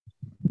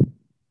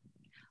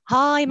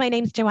Hi, my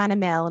name's Joanna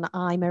Milne.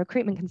 I'm a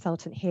recruitment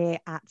consultant here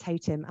at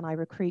Totem, and I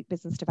recruit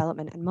business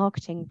development and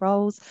marketing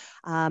roles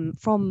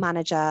from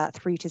manager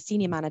through to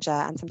senior manager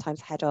and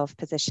sometimes head of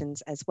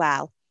positions as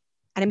well.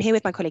 And I'm here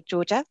with my colleague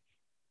Georgia.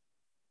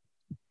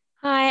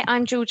 Hi,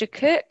 I'm Georgia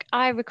Cook.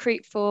 I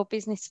recruit for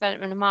business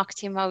development and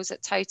marketing roles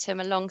at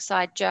Totem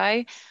alongside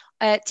Joe.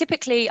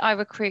 Typically, I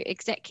recruit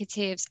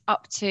executives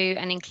up to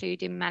and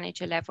including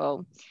manager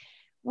level.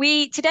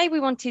 Today we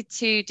wanted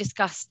to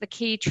discuss the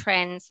key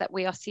trends that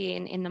we are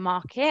seeing in the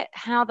market,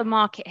 how the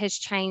market has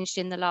changed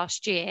in the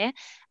last year,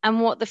 and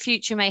what the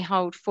future may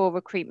hold for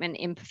recruitment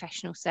in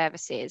professional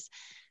services.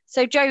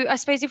 So, Joe, I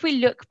suppose if we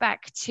look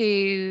back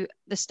to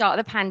the start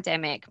of the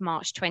pandemic,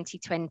 March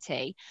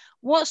 2020,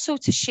 what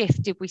sort of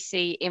shift did we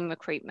see in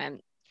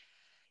recruitment?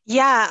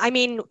 Yeah, I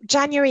mean,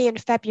 January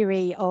and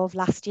February of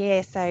last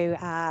year, so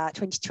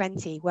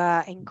 2020,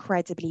 were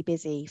incredibly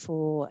busy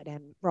for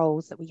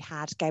roles that we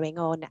had going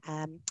on.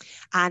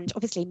 And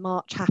obviously,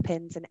 March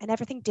happened and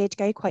everything did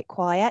go quite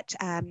quiet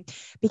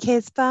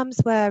because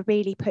firms were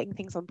really putting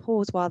things on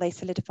pause while they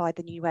solidified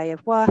the new way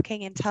of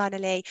working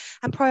internally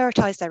and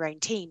prioritised their own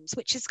teams,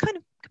 which is kind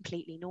of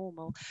completely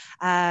normal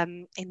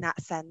in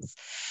that sense.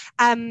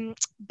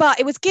 But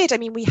it was good. I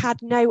mean, we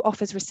had no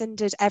offers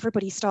rescinded.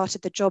 Everybody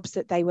started the jobs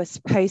that they were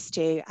supposed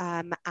to,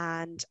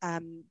 and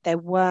there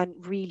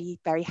weren't really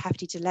very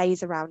hefty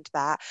delays around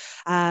that.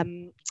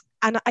 And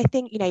I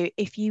think,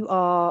 if you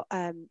are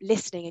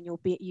listening and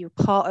you're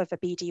part of a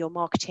BD or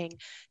marketing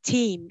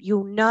team,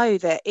 you'll know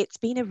that it's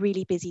been a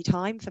really busy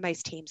time for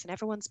most teams, and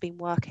everyone's been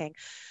working,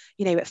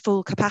 at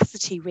full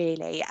capacity,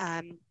 really.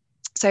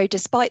 So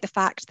despite the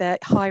fact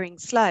that hiring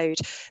slowed,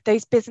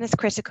 those business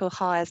critical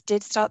hires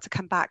did start to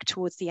come back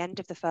towards the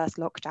end of the first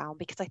lockdown,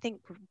 because I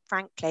think,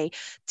 frankly,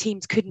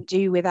 teams couldn't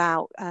do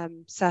without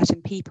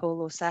certain people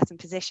or certain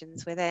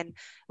positions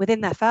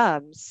within their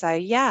firms. So,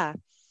 yeah.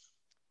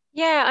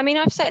 Yeah, I mean,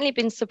 I've certainly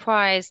been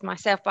surprised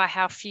myself by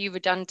how few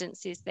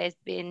redundancies there's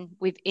been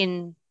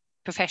within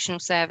professional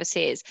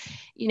services.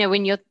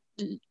 When you're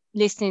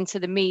listening to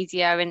the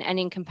media and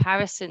in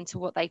comparison to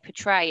what they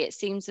portray, it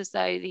seems as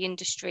though the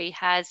industry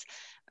has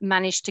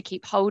managed to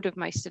keep hold of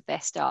most of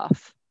their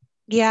staff.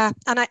 Yeah,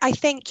 and I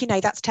think,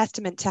 that's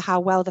testament to how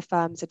well the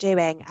firms are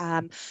doing.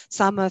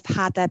 Some have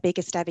had their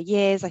biggest ever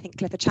years. I think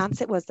Clifford Chance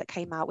it was that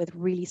came out with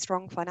really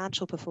strong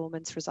financial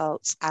performance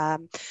results.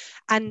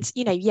 And,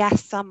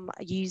 yes, some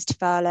used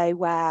furlough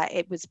where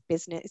it was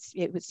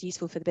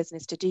useful for the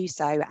business to do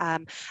so.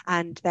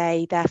 And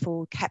they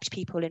therefore kept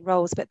people in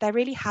roles. But there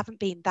really haven't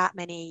been that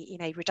many,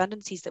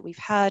 redundancies that we've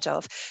heard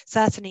of,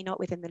 certainly not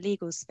within the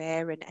legal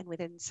sphere and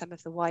within some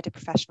of the wider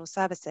professional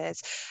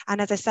services.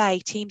 And as I say,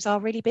 teams are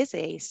really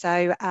busy.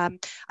 So I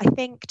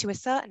think to a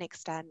certain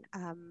extent,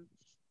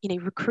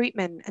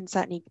 recruitment and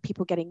certainly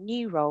people getting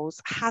new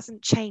roles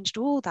hasn't changed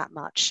all that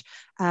much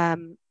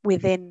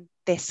within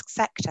this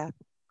sector.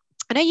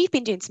 I know you've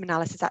been doing some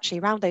analysis actually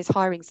around those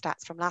hiring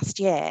stats from last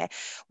year.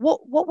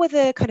 What were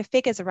the kind of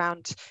figures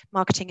around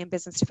marketing and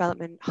business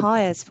development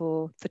hires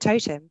for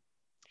Totem?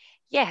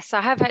 Yes,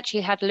 I have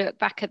actually had a look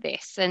back at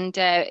this. And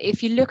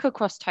if you look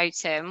across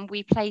Totem,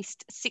 we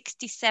placed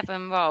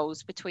 67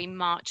 roles between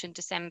March and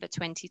December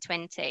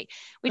 2020,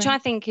 which Right. I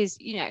think is,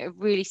 a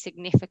really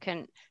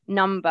significant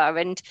number.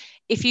 And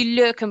if you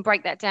look and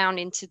break that down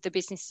into the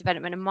business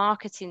development and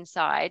marketing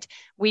side,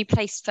 we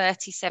placed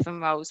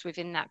 37 roles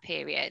within that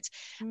period.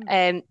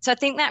 So I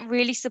think that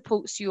really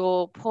supports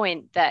your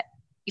point that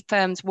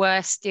firms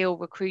were still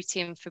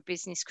recruiting for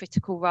business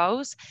critical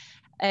roles.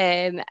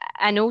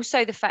 And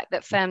also the fact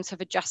that firms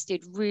have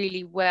adjusted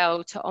really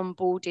well to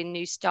onboarding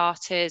new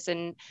starters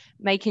and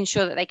making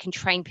sure that they can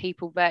train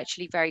people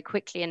virtually very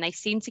quickly. And they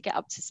seem to get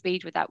up to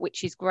speed with that,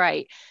 which is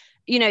great.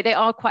 There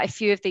are quite a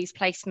few of these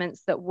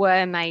placements that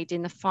were made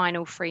in the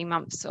final 3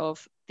 months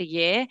of the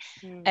year.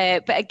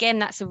 But again,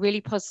 that's a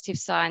really positive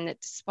sign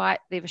that despite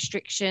the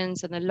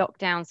restrictions and the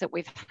lockdowns that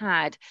we've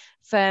had,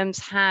 firms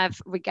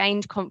have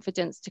regained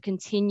confidence to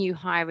continue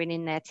hiring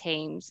in their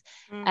teams.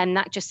 And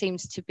that just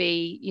seems to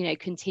be,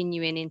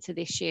 continuing into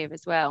this year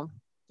as well.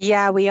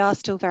 Yeah, we are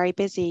still very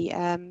busy.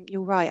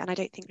 You're right. And I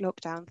don't think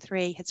lockdown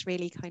 3 has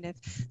really kind of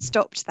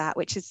stopped that,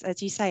 which is,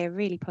 as you say, a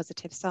really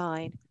positive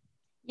sign.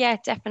 Yeah,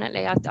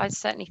 definitely. I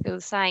certainly feel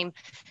the same.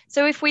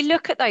 So if we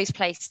look at those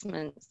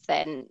placements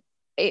then,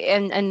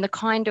 and the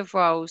kind of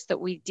roles that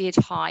we did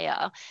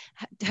hire,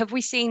 have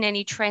we seen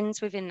any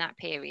trends within that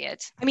period?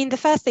 I mean, the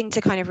first thing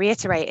to kind of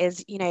reiterate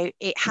is,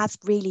 it has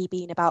really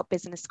been about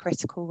business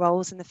critical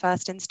roles in the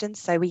first instance.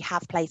 So we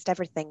have placed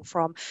everything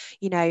from,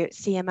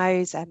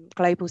 CMOs and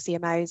global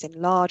CMOs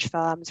in large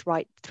firms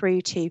right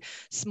through to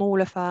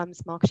smaller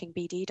firms, marketing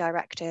BD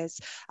directors.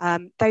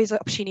 Those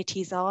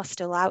opportunities are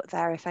still out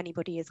there if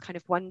anybody is kind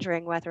of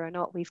wondering whether or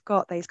not we've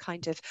got those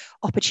kind of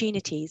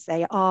opportunities.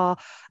 They are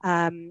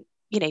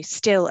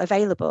still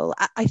available.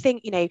 I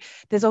think,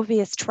 there's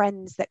obvious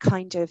trends that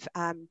kind of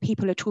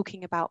people are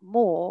talking about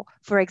more,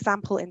 for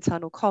example,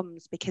 internal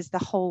comms, because the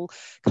whole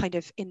kind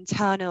of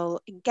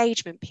internal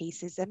engagement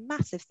piece is a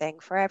massive thing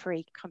for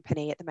every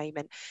company at the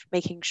moment,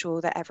 making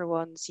sure that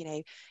everyone's,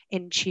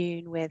 in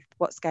tune with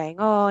what's going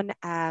on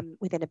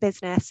within a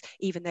business,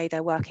 even though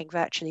they're working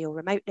virtually or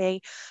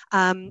remotely.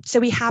 So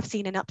we have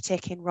seen an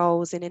uptick in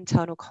roles in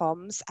internal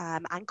comms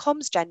and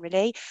comms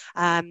generally.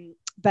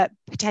 But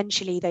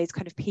potentially those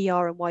kind of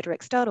PR and wider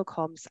external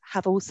comms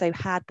have also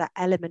had that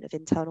element of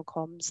internal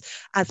comms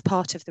as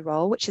part of the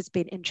role, which has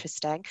been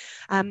interesting.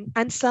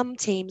 And some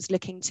teams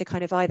looking to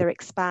kind of either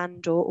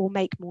expand or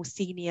make more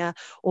senior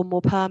or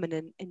more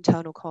permanent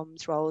internal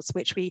comms roles,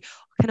 which we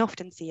can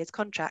often see as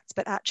contracts,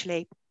 but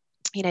actually,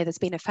 there's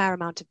been a fair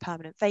amount of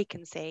permanent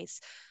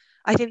vacancies.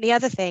 I think the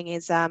other thing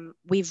is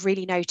we've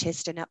really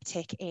noticed an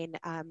uptick in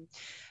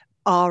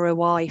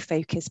ROI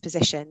focused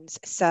positions.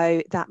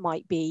 So that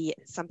might be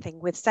something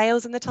with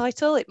sales in the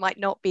title. It might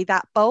not be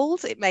that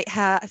bold. It may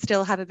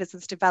still have a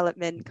business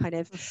development kind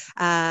of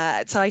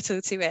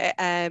title to it.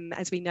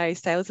 As we know,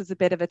 sales is a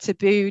bit of a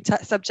taboo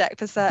subject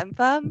for certain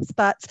firms.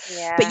 But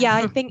yeah,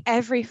 I think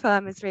every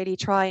firm is really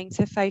trying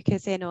to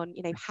focus in on,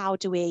 how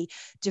do we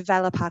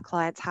develop our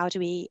clients? How do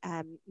we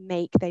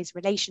make those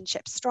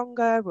relationships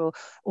stronger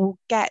or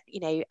get,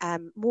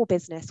 more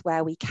business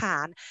where we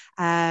can?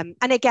 And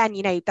again,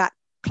 that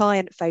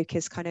client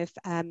focus kind of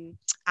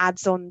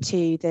adds on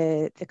to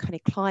the kind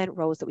of client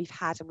roles that we've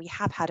had, and we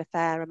have had a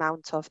fair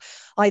amount of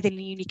either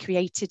newly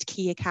created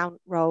key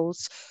account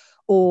roles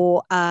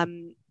or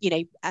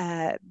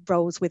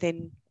roles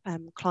within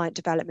client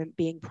development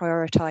being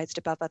prioritized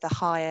above other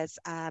hires.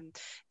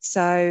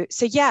 So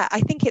yeah,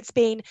 I think it's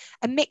been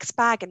a mixed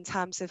bag in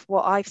terms of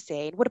what I've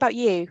seen. What about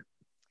you?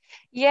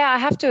 Yeah, I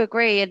have to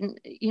agree. And,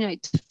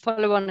 to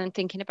follow on and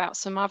thinking about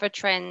some other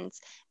trends,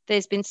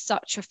 there's been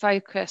such a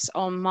focus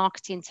on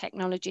marketing,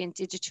 technology and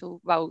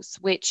digital roles,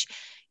 which,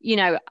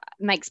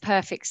 makes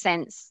perfect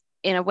sense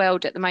in a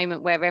world at the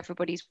moment where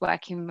everybody's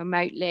working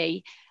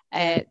remotely.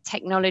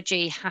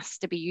 Technology has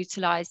to be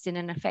utilized in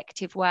an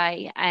effective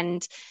way.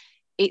 And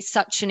it's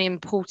such an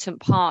important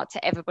part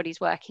to everybody's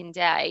working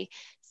day.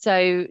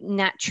 So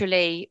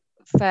naturally,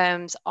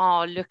 firms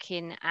are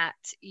looking at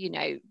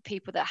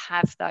people that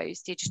have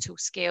those digital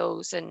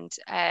skills, and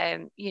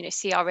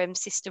CRM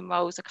system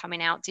roles are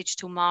coming out,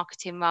 digital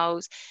marketing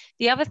roles.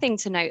 The other thing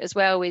to note as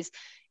well is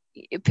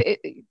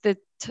the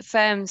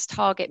firm's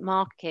target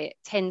market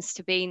tends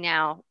to be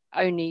now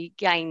only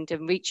gained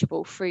and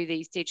reachable through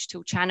these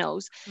digital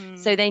channels.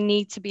 So they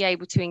need to be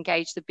able to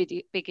engage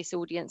the biggest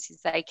audiences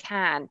they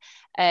can.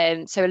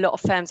 So a lot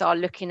of firms are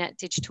looking at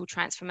digital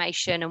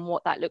transformation and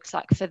what that looks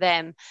like for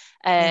them.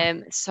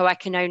 So I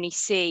can only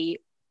see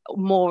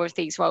more of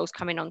these roles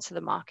coming onto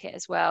the market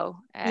as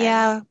well.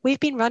 We've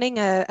been running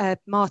a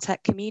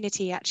Martech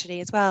community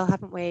actually as well,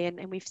 haven't we?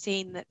 And we've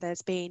seen that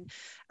there's been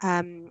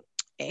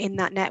in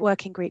that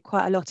networking group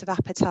quite a lot of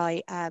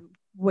appetite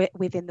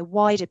within the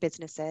wider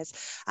businesses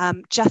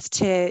just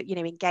to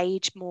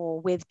engage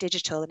more with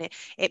digital. And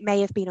it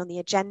may have been on the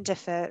agenda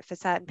for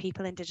certain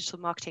people in digital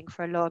marketing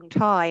for a long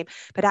time,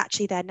 but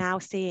actually they're now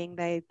seeing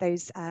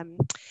those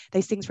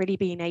things really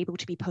being able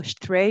to be pushed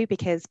through,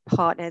 because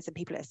partners and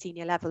people at a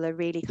senior level are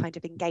really kind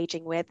of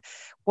engaging with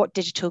what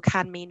digital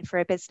can mean for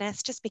a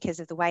business, just because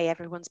of the way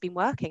everyone's been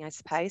working, I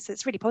suppose. So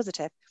it's really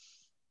positive.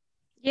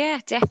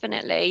 Yeah,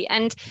 definitely.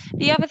 And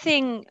the other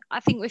thing I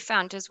think we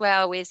found as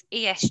well is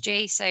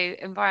ESG, so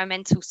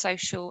environmental,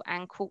 social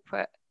and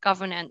corporate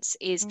governance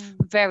is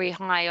very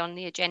high on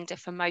the agenda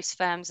for most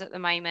firms at the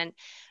moment.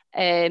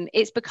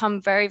 It's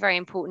become very, very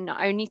important,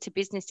 not only to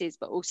businesses,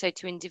 but also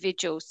to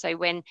individuals. So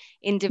when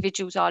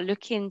individuals are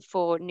looking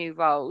for new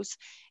roles,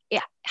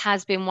 it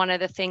has been one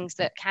of the things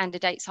that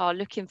candidates are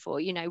looking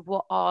for.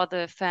 What are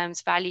the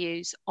firm's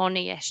values on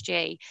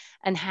ESG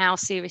and how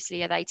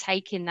seriously are they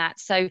taking that?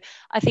 So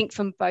I think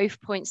from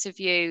both points of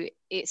view,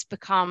 it's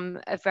become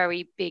a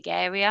very big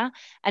area.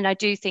 And I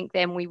do think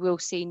then we will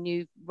see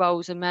new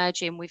roles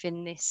emerging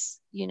within this,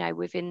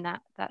 within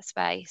that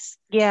space.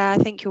 Yeah, I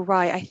think you're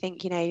right. I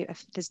think,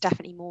 there's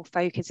definitely more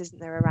focus,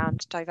 isn't there,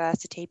 around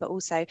diversity, but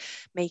also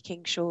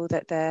making sure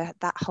that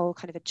that whole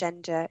kind of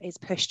agenda is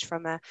pushed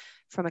from a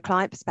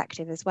client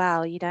perspective as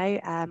well.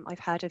 I've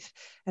heard of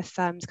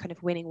firms kind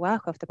of winning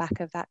work off the back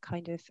of that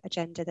kind of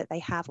agenda that they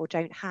have or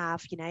don't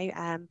have,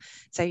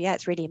 so yeah,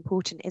 it's really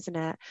important, isn't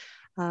it?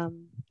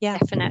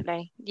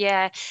 Definitely.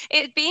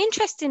 It'd be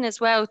interesting as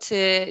well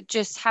to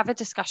just have a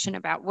discussion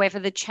about whether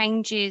the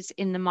changes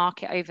in the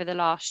market over the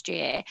last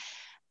year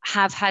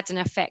have had an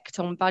effect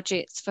on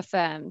budgets for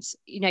firms.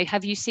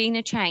 Have you seen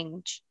a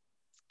change?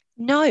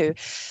 No,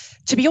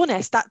 to be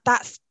honest,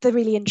 that's the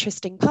really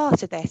interesting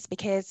part of this,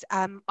 because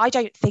I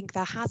don't think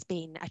there has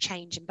been a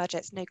change in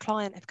budgets. No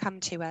client have come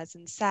to us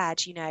and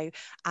said,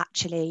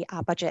 actually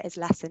our budget is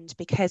lessened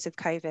because of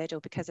COVID or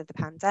because of the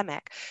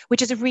pandemic,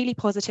 which is a really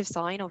positive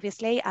sign,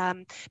 obviously.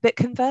 But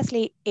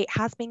conversely, it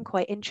has been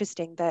quite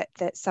interesting that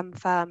some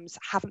firms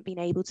haven't been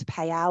able to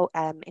pay out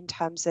in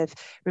terms of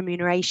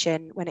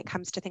remuneration when it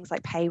comes to things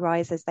like pay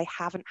rises. They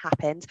haven't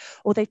happened,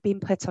 or they've been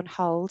put on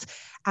hold.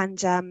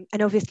 And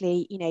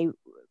obviously,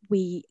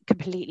 we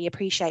completely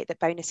appreciate that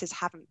bonuses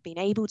haven't been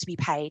able to be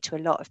paid to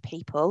a lot of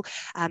people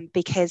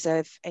because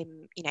of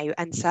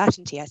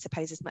uncertainty, I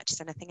suppose, as much as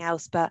anything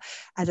else. But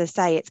as I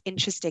say, it's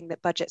interesting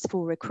that budgets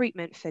for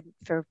recruitment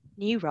for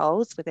new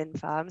roles within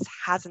firms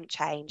hasn't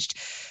changed.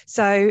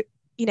 So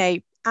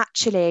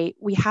actually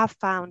we have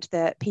found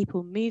that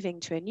people moving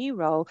to a new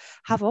role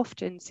have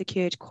often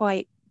secured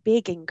quite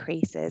big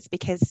increases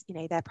because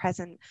their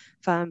present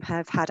firm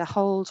have had a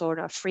hold or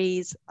a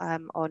freeze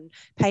on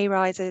pay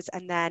rises,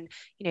 and then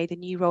the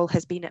new role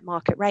has been at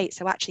market rate,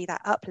 so actually that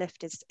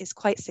uplift is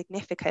quite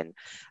significant.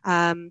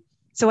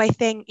 So I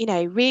think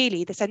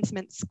really the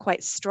sentiment's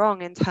quite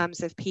strong in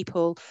terms of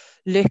people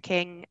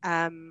looking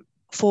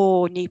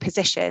for new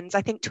positions.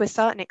 I think to a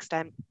certain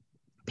extent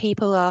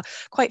people are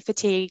quite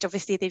fatigued.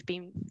 Obviously they've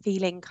been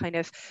feeling kind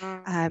of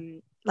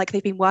like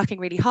they've been working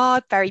really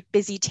hard, very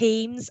busy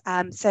teams.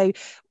 So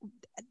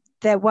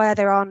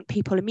there aren't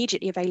people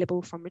immediately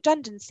available from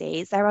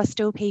redundancies, there are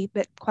still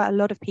quite a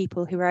lot of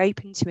people who are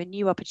open to a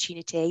new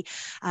opportunity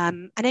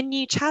and a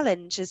new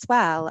challenge as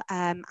well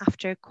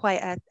after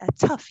quite a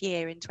tough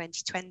year in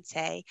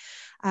 2020.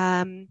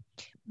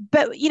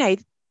 But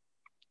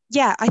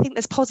yeah, I think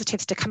there's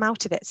positives to come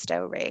out of it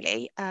still,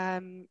 really,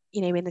 in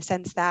the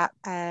sense that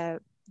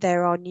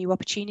there are new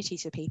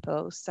opportunities for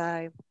people.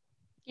 So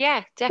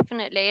yeah,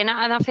 definitely. And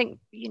I think,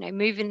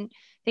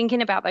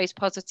 thinking about those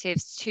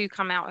positives to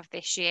come out of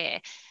this year,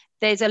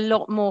 there's a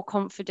lot more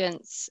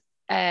confidence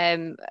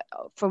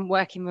from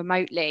working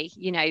remotely.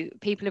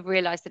 People have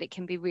realized that it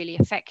can be really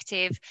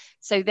effective.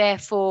 So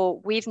therefore,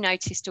 we've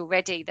noticed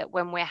already that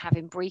when we're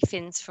having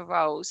briefings for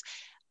roles,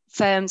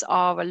 firms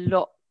are a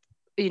lot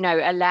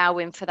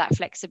allowing for that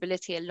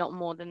flexibility a lot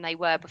more than they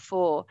were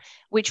before,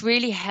 which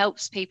really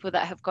helps people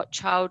that have got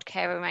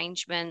childcare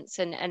arrangements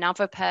and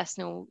other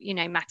personal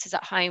matters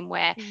at home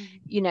where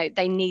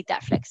they need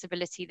that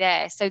flexibility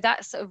there. So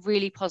that's a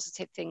really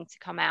positive thing to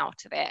come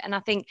out of it. And I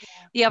think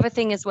the other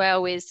thing as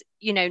well is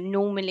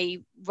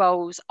normally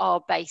roles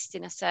are based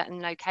in a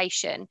certain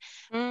location,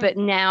 but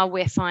now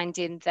we're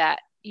finding that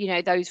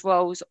those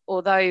roles,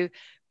 although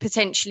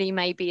potentially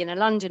maybe in a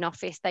London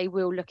office, they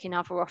will look in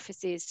other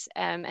offices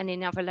and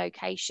in other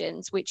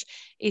locations, which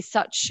is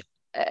such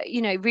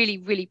really,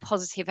 really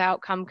positive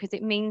outcome, because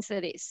it means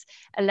that it's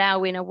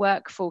allowing a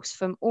workforce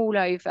from all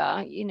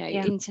over,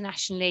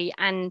 internationally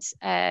and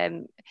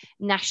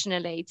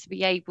nationally, to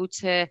be able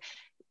to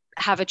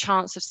have a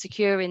chance of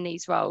securing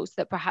these roles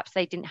that perhaps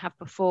they didn't have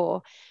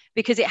before,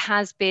 because it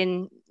has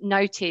been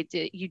noted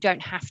that you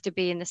don't have to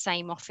be in the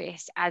same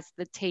office as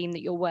the team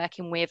that you're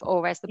working with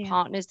or as the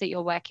partners that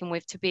you're working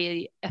with to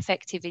be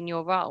effective in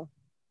your role.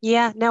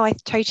 Yeah, no, I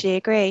totally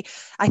agree.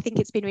 I think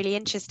it's been really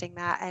interesting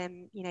that,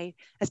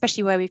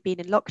 especially where we've been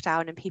in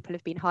lockdown and people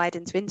have been hired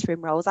into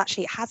interim roles,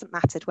 actually it hasn't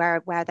mattered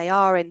where they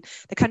are in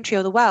the country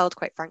or the world,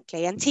 quite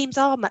frankly. And teams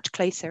are much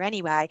closer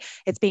anyway.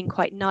 It's been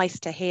quite nice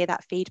to hear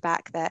that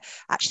feedback that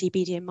actually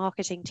BD and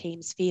marketing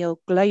teams feel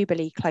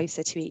globally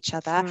closer to each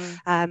other.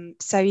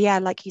 So yeah,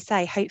 like you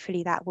say,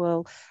 hopefully that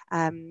will,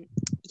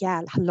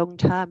 long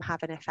term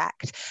have an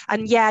effect.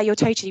 And yeah, you're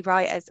totally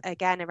right, as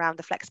again around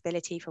the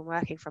flexibility from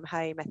working from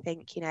home. I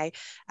think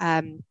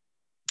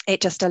it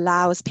just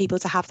allows people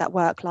to have that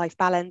work-life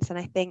balance. And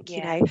I think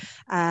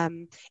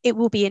it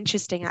will be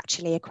interesting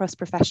actually across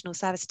professional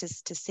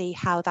services to see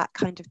how that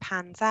kind of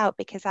pans out,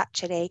 because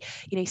actually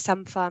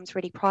some firms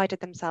really prided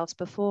themselves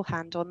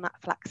beforehand on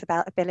that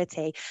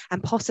flexibility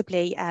and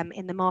possibly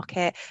in the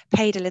market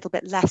paid a little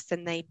bit less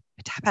than they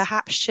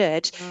perhaps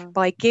should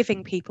by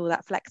giving people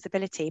that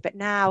flexibility. But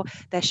now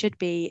there should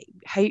be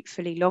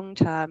hopefully long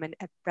term and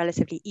a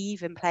relatively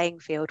even playing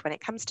field when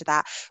it comes to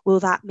that. Will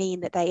that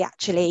mean that they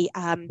actually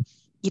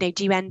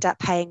do you end up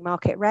paying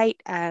market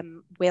rate?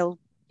 Will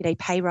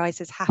pay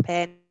rises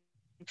happen?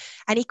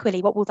 And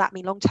equally, what will that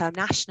mean long term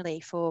nationally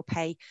for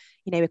pay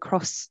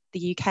across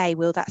the UK?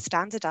 Will that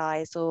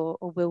standardise, or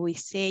will we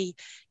see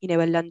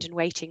a London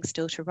weighting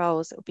still to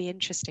roles? It'll be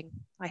interesting,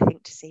 I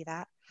think, to see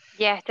that.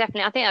 Yeah,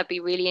 definitely. I think that'd be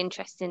really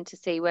interesting to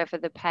see whether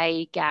the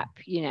pay gap,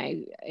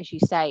 as you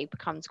say,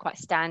 becomes quite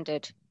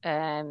standard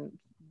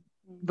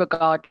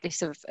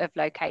regardless of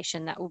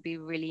location. That will be a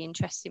really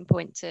interesting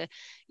point to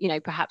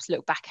perhaps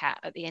look back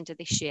at the end of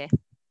this year.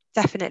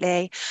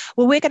 Definitely.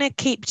 Well, we're going to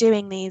keep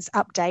doing these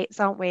updates,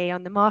 aren't we,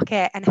 on the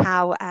market and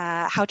how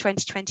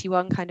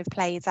 2021 kind of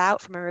plays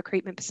out from a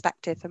recruitment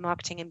perspective for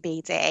marketing and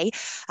BD.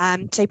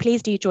 So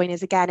please do join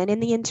us again. And in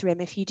the interim,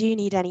 if you do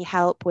need any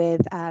help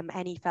with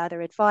any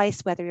further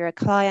advice, whether you're a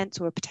client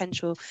or a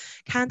potential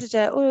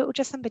candidate or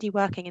just somebody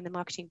working in the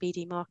marketing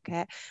BD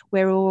market,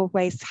 we're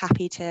always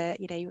happy to,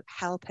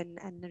 help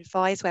and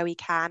advise where we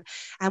can.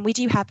 And we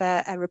do have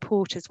a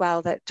report as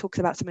well that talks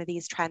about some of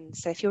these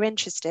trends. So if you're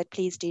interested,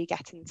 please do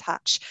get in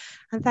touch.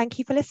 And thank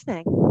you for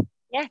listening.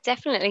 Yeah,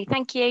 definitely.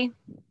 Thank you.